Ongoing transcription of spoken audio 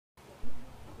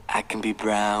I can be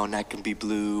brown, I can be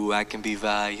blue, I can be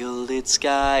violet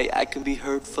sky. I can be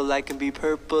hurtful, I can be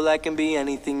purple, I can be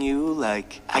anything you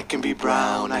like. I can be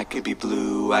brown, I can be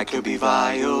blue, I can be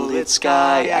violet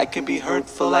sky. I can be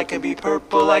hurtful, I can be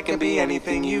purple, I can be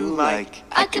anything you like.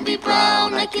 I can be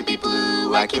brown, I can be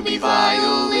blue, I can be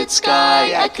violet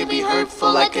sky. I can be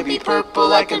hurtful, I can be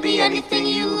purple, I can be anything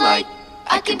you like.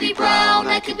 I can be brown,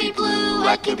 I can be blue,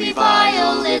 I can be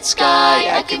violet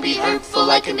sky. I can be hurtful,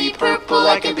 I can be purple,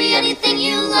 I can be anything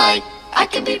you like. I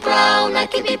can be brown, I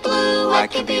can be blue, I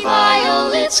can be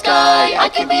violet sky. I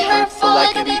can be hurtful,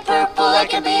 I can be purple, I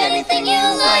can be anything you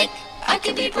like. I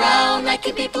can be brown, I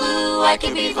can be blue, I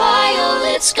can be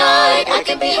violet sky. I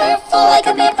can be hurtful, I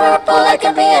can be purple, I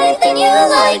can be anything you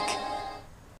like.